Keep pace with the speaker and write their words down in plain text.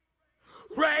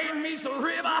Rain meets a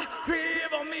river,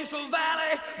 river meets a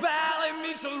valley, valley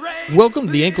meets a rain. Welcome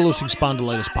to the Ankylosing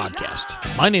Spondylitis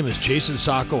podcast. My name is Jason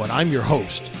Sacco, and I'm your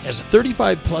host. As a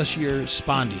 35-plus year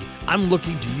spondy, I'm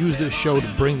looking to use this show to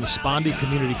bring the spondy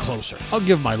community closer. I'll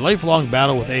give my lifelong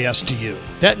battle with AS to you.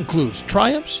 That includes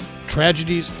triumphs,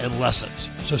 tragedies, and lessons.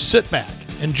 So sit back,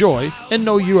 enjoy, and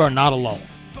know you are not alone.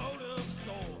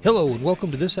 Hello, and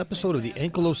welcome to this episode of the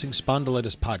Ankylosing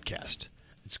Spondylitis podcast.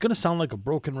 It's going to sound like a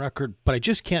broken record, but I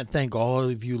just can't thank all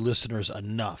of you listeners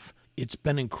enough. It's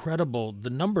been incredible, the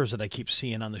numbers that I keep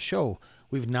seeing on the show.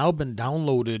 We've now been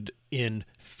downloaded in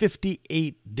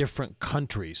 58 different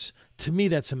countries. To me,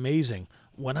 that's amazing.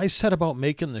 When I set about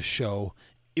making the show,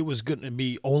 it was going to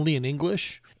be only in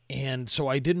English, and so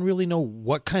I didn't really know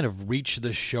what kind of reach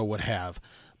this show would have.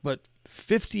 But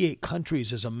 58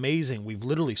 countries is amazing. We've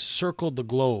literally circled the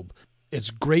globe. It's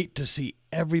great to see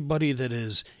everybody that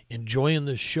is enjoying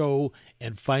the show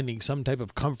and finding some type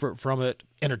of comfort from it,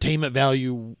 entertainment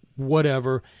value,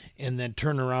 whatever, and then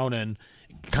turn around and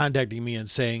contacting me and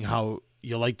saying how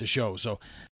you like the show. So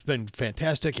it's been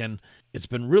fantastic, and it's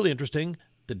been really interesting.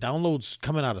 The downloads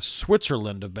coming out of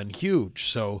Switzerland have been huge.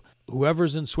 So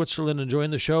whoever's in Switzerland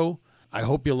enjoying the show, I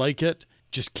hope you like it.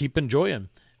 Just keep enjoying.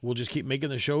 We'll just keep making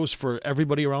the shows for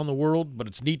everybody around the world, but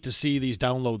it's neat to see these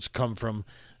downloads come from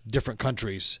different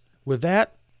countries. With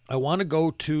that, I want to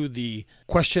go to the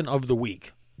question of the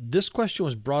week. This question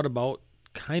was brought about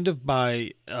kind of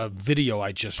by a video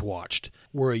I just watched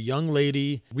where a young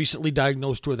lady recently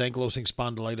diagnosed with ankylosing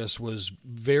spondylitis was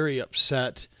very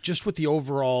upset just with the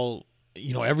overall,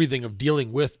 everything of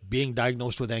dealing with being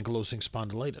diagnosed with ankylosing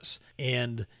spondylitis.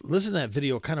 And listening to that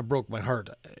video kind of broke my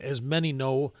heart. As many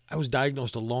know, I was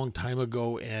diagnosed a long time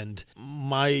ago, and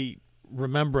my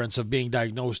remembrance of being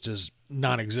diagnosed is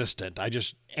non-existent.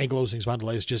 Ankylosing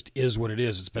spondylitis just is what it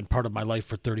is. It's been part of my life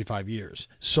for 35 years.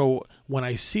 So when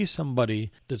I see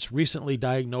somebody that's recently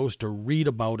diagnosed or read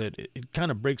about it, it kind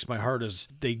of breaks my heart as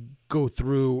they go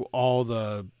through all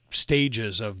the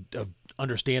stages of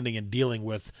understanding and dealing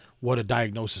with what a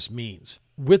diagnosis means.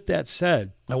 With that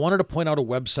said, I wanted to point out a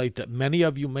website that many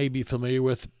of you may be familiar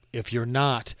with. If you're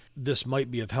not, this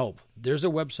might be of help. There's a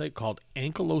website called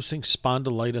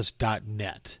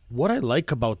Ankylosingspondylitis.net. What I like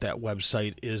about that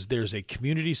website is there's a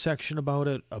community section about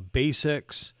it, a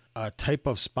basics, a type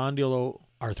of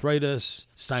spondyloarthritis,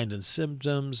 signs and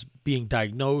symptoms, being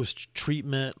diagnosed,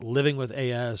 treatment, living with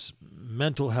AS,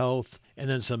 mental health, and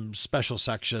then some special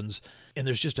sections. And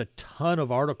there's just a ton of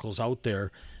articles out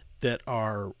there that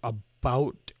are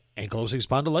about ankylosing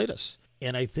spondylitis.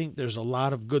 And I think there's a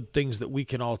lot of good things that we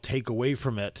can all take away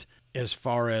from it as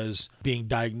far as being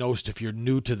diagnosed if you're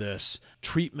new to this,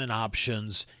 treatment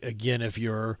options, again, if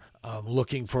you're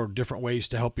looking for different ways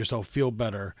to help yourself feel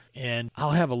better. And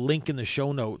I'll have a link in the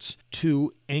show notes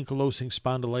to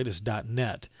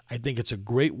Ankylosingspondylitis.net. I think it's a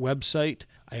great website.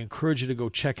 I encourage you to go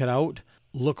check it out.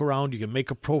 Look around. You can make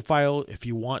a profile. If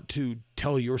you want to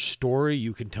tell your story,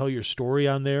 you can tell your story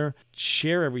on there.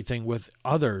 Share everything with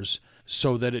others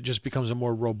so that it just becomes a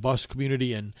more robust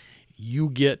community and you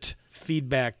get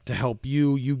feedback to help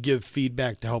you. You give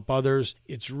feedback to help others.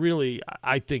 It's really,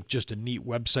 I think, just a neat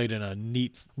website and a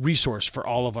neat resource for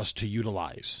all of us to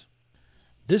utilize.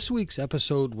 This week's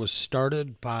episode was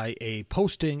started by a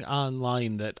posting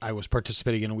online that I was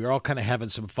participating in. We were all kind of having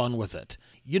some fun with it.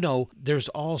 There's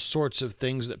all sorts of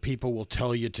things that people will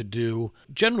tell you to do,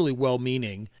 generally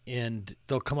well-meaning, and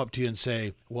they'll come up to you and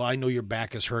say, well, I know your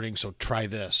back is hurting, so try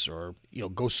this, or,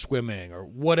 go swimming, or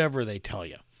whatever they tell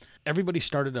you. Everybody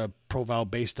started a profile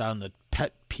based on the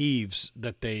pet peeves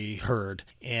that they heard,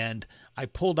 and I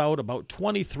pulled out about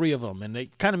 23 of them, and they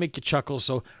kind of make you chuckle,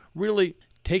 so really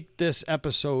take this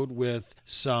episode with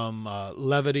some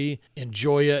levity,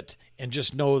 enjoy it, and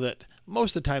just know that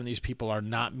most of the time these people are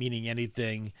not meaning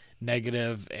anything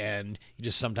negative, and you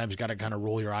just sometimes got to kind of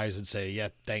roll your eyes and say, yeah,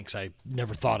 thanks, I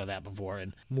never thought of that before,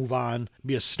 and move on.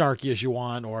 Be as snarky as you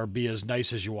want or be as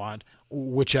nice as you want,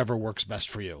 whichever works best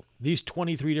for you. These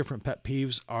 23 different pet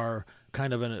peeves are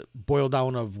kind of a boil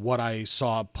down of what I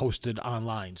saw posted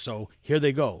online. So here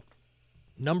they go.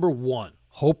 Number 1,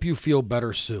 hope you feel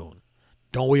better soon.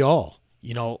 Don't we all?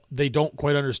 They don't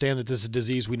quite understand that this is a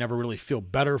disease we never really feel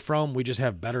better from. We just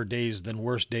have better days than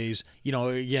worse days.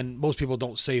 Again, most people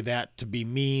don't say that to be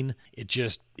mean. It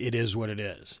is what it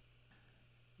is.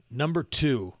 Number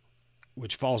 2,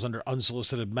 which falls under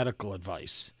unsolicited medical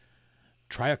advice.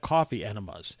 Try a coffee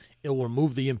enemas. It will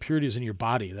remove the impurities in your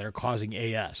body that are causing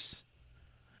AS.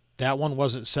 That one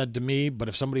wasn't said to me, but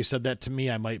if somebody said that to me,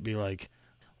 I might be like,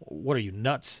 what are you,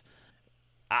 nuts?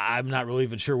 I'm not really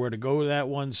even sure where to go with that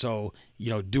one, so,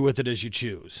 do with it as you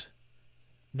choose.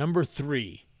 Number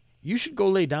 3, You should go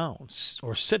lay down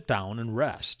or sit down and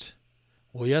rest.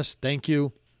 Well, yes, thank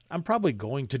you. I'm probably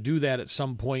going to do that at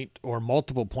some point or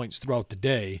multiple points throughout the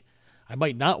day. I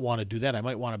might not want to do that. I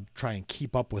might want to try and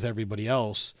keep up with everybody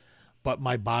else, but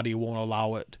my body won't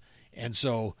allow it. And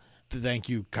so, thank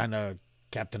you, kind of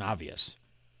Captain Obvious.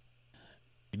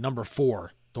 Number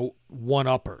 4, the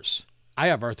one-uppers. I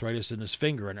have arthritis in this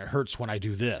finger, and it hurts when I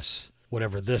do this,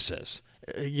 whatever this is.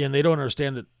 Again, they don't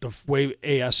understand that the way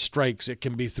AS strikes, it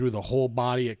can be through the whole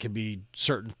body, it can be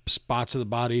certain spots of the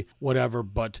body, whatever,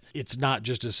 but it's not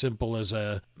just as simple as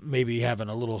maybe having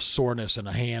a little soreness in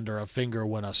a hand or a finger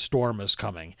when a storm is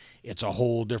coming. It's a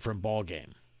whole different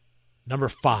ballgame. Number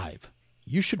 5,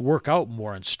 you should work out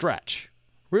more and stretch.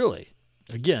 Really?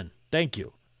 Again, thank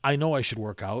you. I know I should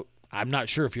work out. I'm not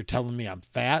sure if you're telling me I'm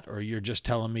fat or you're just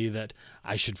telling me that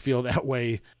I should feel that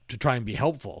way to try and be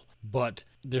helpful. But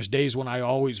there's days when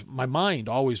my mind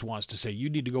always wants to say, you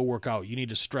need to go work out, you need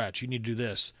to stretch, you need to do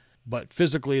this. But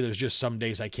physically, there's just some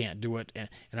days I can't do it. And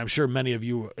I'm sure many of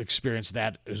you experience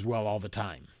that as well all the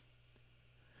time.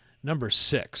 Number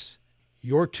 6,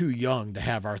 you're too young to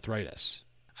have arthritis.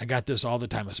 I got this all the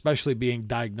time, especially being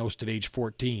diagnosed at age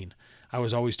 14. I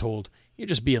was always told, you're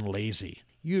just being lazy.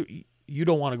 You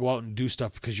don't want to go out and do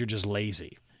stuff because you're just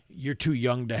lazy. You're too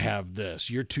young to have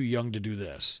this. You're too young to do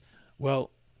this.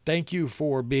 Well, thank you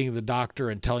for being the doctor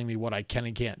and telling me what I can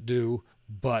and can't do.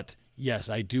 But yes,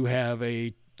 I do have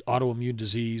a autoimmune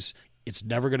disease. It's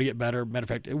never going to get better. Matter of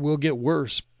fact, it will get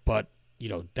worse, but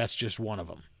that's just one of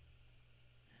them.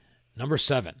 Number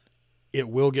 7, it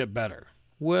will get better.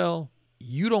 Well,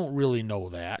 you don't really know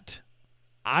that.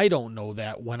 I don't know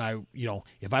that when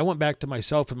if I went back to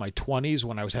myself in my 20s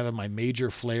when I was having my major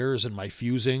flares and my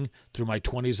fusing through my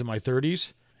 20s and my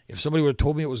 30s, if somebody would have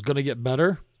told me it was going to get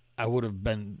better, I would have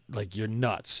been like, you're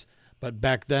nuts. But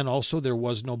back then also there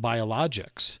was no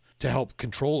biologics to help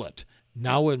control it.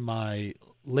 Now in my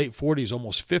late 40s,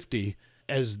 almost 50,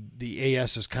 as the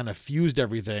AS has kind of fused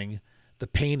everything, the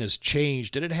pain has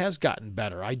changed and it has gotten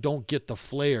better. I don't get the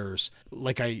flares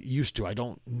like I used to. I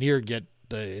don't get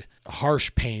the harsh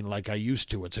pain like I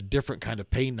used to. It's a different kind of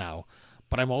pain now,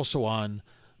 but I'm also on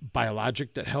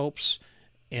biologic that helps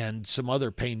and some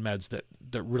other pain meds that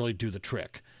really do the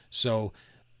trick. So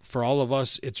for all of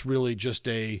us, it's really just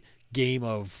a game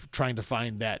of trying to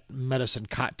find that medicine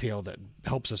cocktail that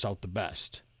helps us out the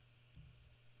best.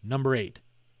 Number 8,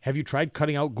 have you tried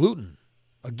cutting out gluten?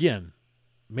 Again,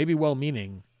 maybe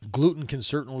well-meaning. Gluten can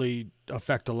certainly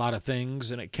affect a lot of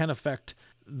things, and it can affect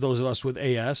those of us with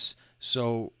AS.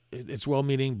 So it's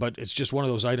well-meaning, but it's just one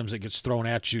of those items that gets thrown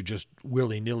at you just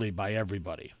willy-nilly by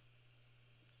everybody.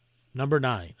 Number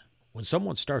 9, when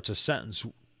someone starts a sentence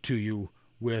to you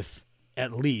with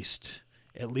at least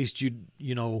you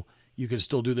can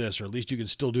still do this, or at least you can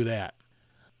still do that.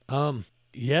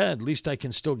 Yeah, at least I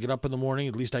can still get up in the morning.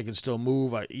 At least I can still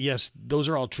move. Yes, those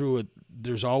are all true.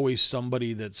 There's always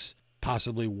somebody that's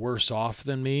possibly worse off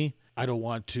than me. I don't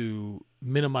want to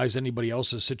minimize anybody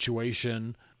else's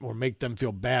situation or make them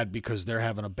feel bad because they're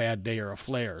having a bad day or a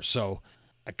flare. So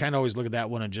I kind of always look at that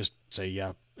one and just say,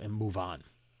 yeah, and move on.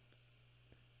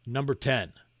 Number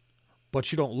 10,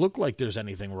 but you don't look like there's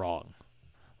anything wrong.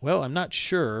 Well, I'm not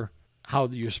sure how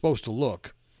you're supposed to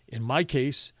look. In my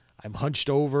case, I'm hunched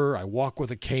over. I walk with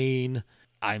a cane.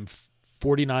 I'm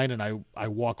 49 and I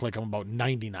walk like I'm about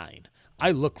 99.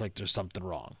 I look like there's something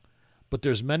wrong. But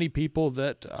there's many people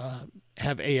that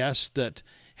have AS that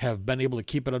have been able to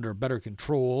keep it under better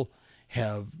control,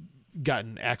 have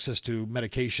gotten access to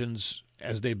medications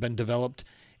as they've been developed,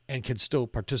 and can still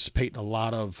participate in a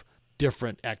lot of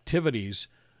different activities.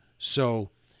 So,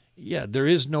 yeah, there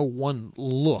is no one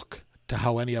look to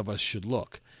how any of us should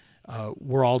look.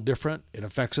 We're all different. It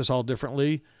affects us all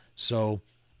differently. So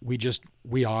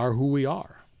we are who we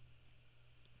are.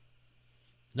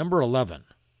 Number 11,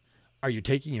 are you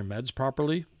taking your meds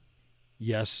properly?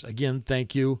 Yes, again,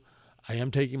 thank you. I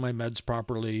am taking my meds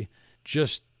properly.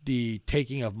 Just the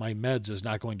taking of my meds is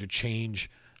not going to change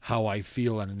how I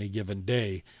feel on any given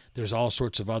day. There's all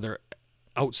sorts of other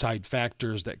outside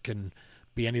factors that can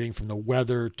be anything from the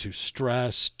weather to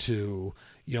stress to,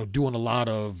 doing a lot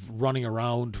of running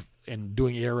around and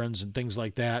doing errands and things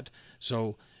like that.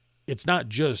 So it's not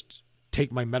just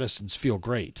take my medicines, feel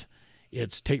great.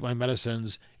 It's take my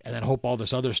medicines and then hope all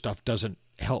this other stuff doesn't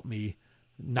help me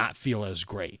not feel as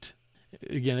great.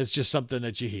 Again, it's just something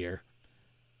that you hear.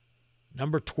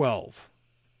 Number 12,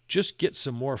 just get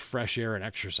some more fresh air and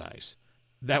exercise.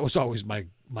 That was always my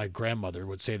grandmother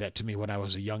would say that to me when I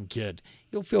was a young kid.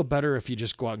 You'll feel better if you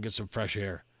just go out and get some fresh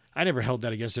air. I never held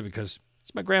that against her because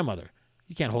it's my grandmother.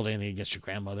 You can't hold anything against your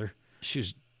grandmother.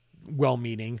 She's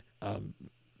well-meaning.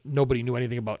 nobody knew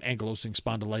anything about ankylosing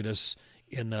spondylitis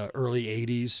in the early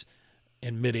 80s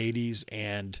and mid 80s,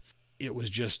 and it was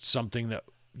just something that,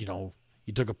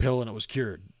 you took a pill and it was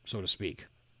cured, so to speak.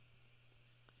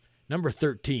 Number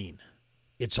 13,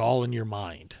 it's all in your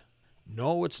mind.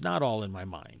 No, it's not all in my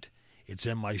mind. It's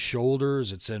in my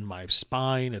shoulders, it's in my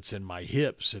spine, it's in my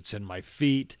hips, it's in my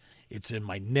feet, it's in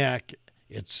my neck,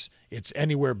 it's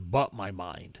anywhere but my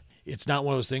mind. It's not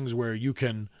one of those things where you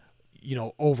can,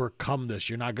 overcome this.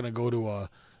 You're not going to go to a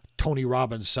Tony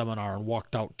Robbins seminar and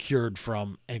walked out cured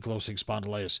from ankylosing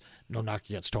spondylitis. No knock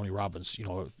against Tony Robbins.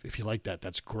 If you like that,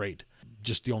 that's great.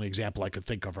 Just the only example I could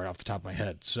think of right off the top of my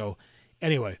head. So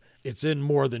anyway, it's in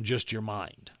more than just your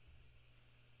mind.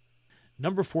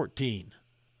 Number 14,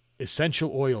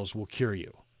 essential oils will cure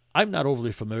you. I'm not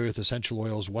overly familiar with essential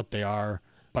oils, what they are,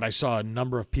 but I saw a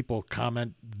number of people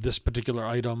comment this particular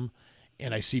item,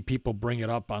 and I see people bring it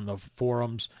up on the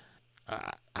forums.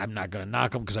 I'm not going to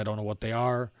knock them because I don't know what they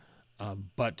are.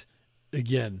 But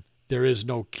again, there is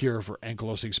no cure for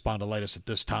ankylosing spondylitis at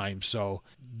this time. So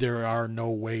there are no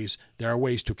ways. There are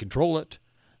ways to control it.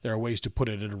 There are ways to put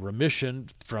it in remission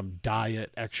from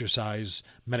diet, exercise,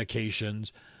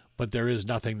 medications, but there is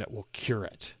nothing that will cure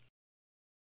it.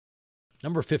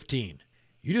 Number 15,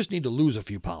 you just need to lose a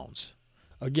few pounds.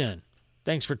 Again,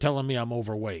 thanks for telling me I'm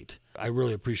overweight. I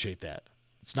really appreciate that.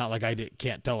 It's not like I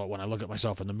can't tell it when I look at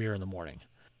myself in the mirror in the morning.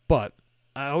 But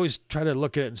I always try to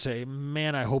look at it and say,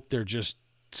 man, I hope they're just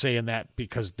saying that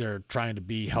because they're trying to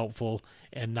be helpful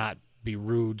and not be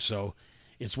rude. So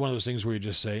it's one of those things where you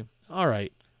just say, all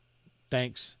right,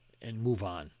 thanks, and move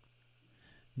on.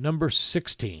 Number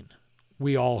 16,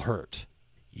 we all hurt.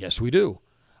 Yes, we do.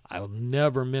 I'll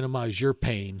never minimize your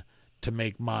pain to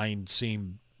make mine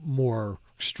seem more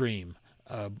extreme.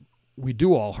 We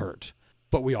do all hurt,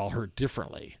 but we all hurt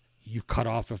differently. You cut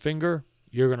off a finger,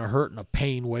 you're going to hurt in a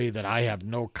pain way that I have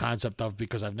no concept of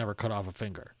because I've never cut off a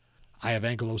finger. I have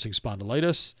ankylosing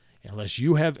spondylitis. Unless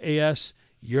you have AS,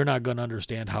 you're not going to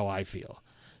understand how I feel.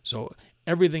 So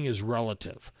everything is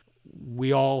relative.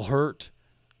 We all hurt.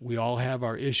 We all have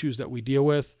our issues that we deal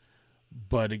with.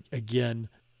 But again,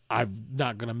 I'm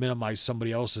not going to minimize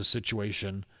somebody else's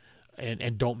situation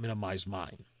and don't minimize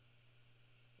mine.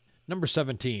 Number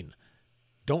 17,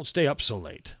 don't stay up so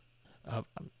late.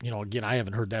 Again, I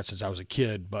haven't heard that since I was a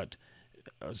kid, but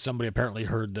somebody apparently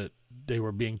heard that they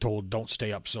were being told don't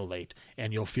stay up so late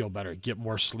and you'll feel better. Get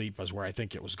more sleep is where I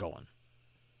think it was going.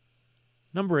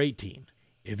 Number 18,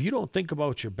 if you don't think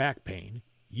about your back pain,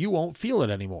 you won't feel it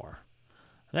anymore.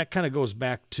 That kind of goes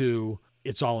back to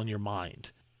it's all in your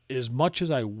mind. As much as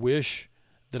I wish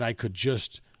that I could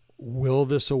just will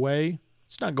this away,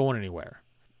 it's not going anywhere.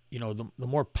 The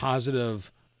more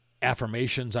positive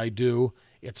affirmations I do,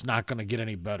 it's not going to get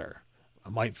any better. I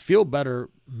might feel better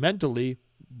mentally,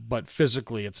 but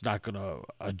physically it's not going to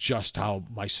adjust how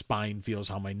my spine feels,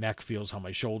 how my neck feels, how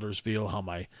my shoulders feel, how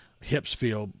my hips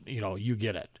feel. You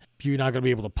get it. You're not going to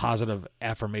be able to positive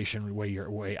affirmation way your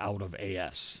way out of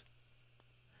AS.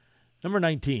 Number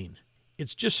 19,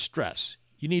 it's just stress.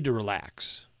 You need to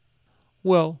relax.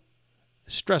 Well,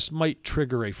 stress might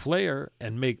trigger a flare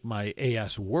and make my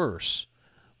AS worse,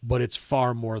 but it's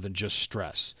far more than just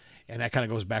stress. And that kind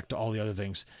of goes back to all the other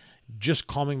things. Just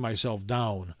calming myself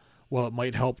down, well, it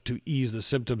might help to ease the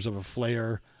symptoms of a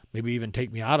flare, maybe even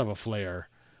take me out of a flare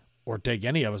or take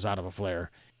any of us out of a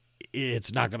flare.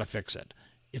 It's not going to fix it.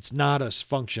 It's not a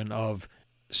function of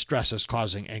stress is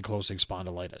causing ankylosing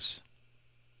spondylitis.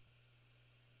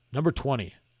 Number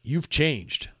 20, you've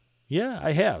changed. Yeah,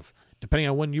 I have. Depending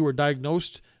on when you were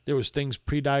diagnosed, there was things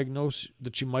pre-diagnosed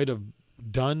that you might have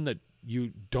done that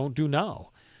you don't do now.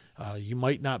 You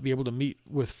might not be able to meet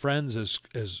with friends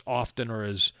as often or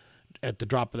as at the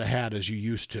drop of the hat as you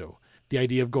used to. The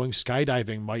idea of going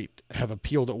skydiving might have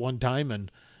appealed at one time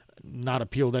and not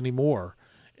appealed anymore.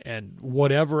 And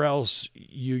whatever else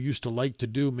you used to like to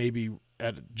do, maybe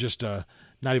at just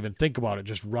not even think about it,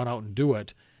 just run out and do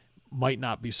it, might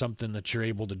not be something that you're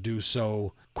able to do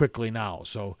so quickly now.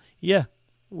 So yeah,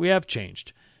 we have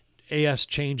changed. AS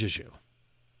changes you.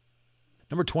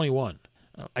 Number 21.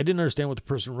 I didn't understand what the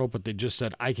person wrote, but they just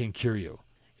said, I can cure you.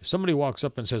 If somebody walks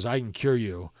up and says, I can cure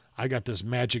you, I got this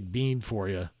magic bean for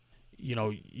you,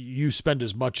 you spend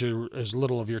as much or as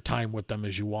little of your time with them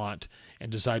as you want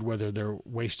and decide whether they're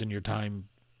wasting your time.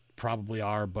 Probably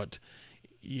are, but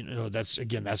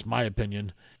that's my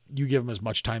opinion. You give them as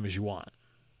much time as you want.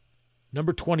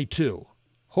 Number 22,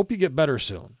 hope you get better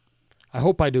soon. I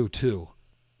hope I do too.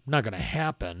 Not going to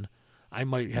happen. I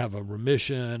might have a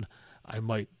remission. I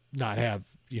might not have,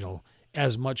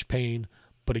 as much pain.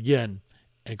 But again,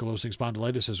 ankylosing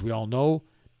spondylitis, as we all know,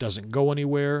 doesn't go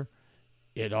anywhere.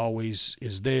 It always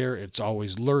is there. It's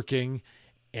always lurking.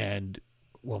 And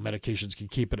while medications can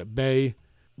keep it at bay,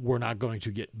 we're not going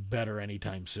to get better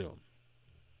anytime soon.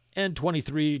 And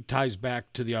 23 ties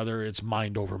back to the other. It's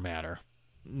mind over matter.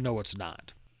 No, it's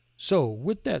not. So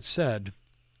with that said,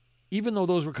 even though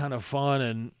those were kind of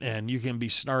fun and you can be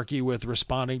snarky with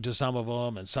responding to some of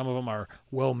them, and some of them are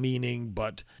well-meaning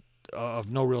but of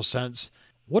no real sense,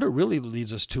 what it really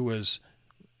leads us to is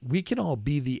we can all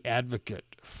be the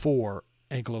advocate for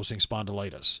ankylosing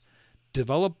spondylitis.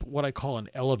 Develop what I call an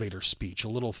elevator speech, a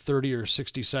little 30 or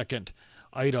 60-second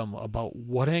item about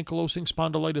what ankylosing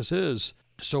spondylitis is,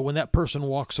 so when that person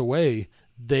walks away,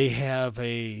 they have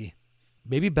a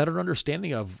maybe better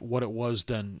understanding of what it was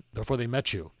than before they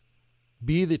met you.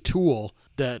 Be the tool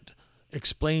that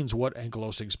explains what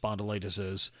ankylosing spondylitis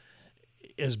is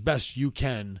as best you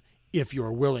can if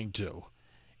you're willing to,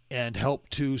 and help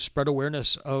to spread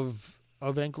awareness of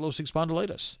ankylosing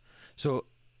spondylitis. So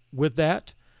with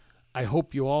that, I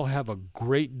hope you all have a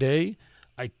great day.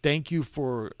 I thank you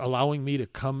for allowing me to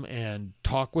come and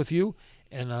talk with you,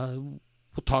 and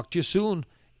we'll talk to you soon.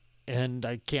 And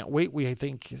I can't wait. I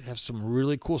think have some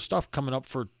really cool stuff coming up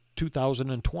for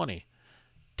 2020.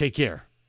 Take care.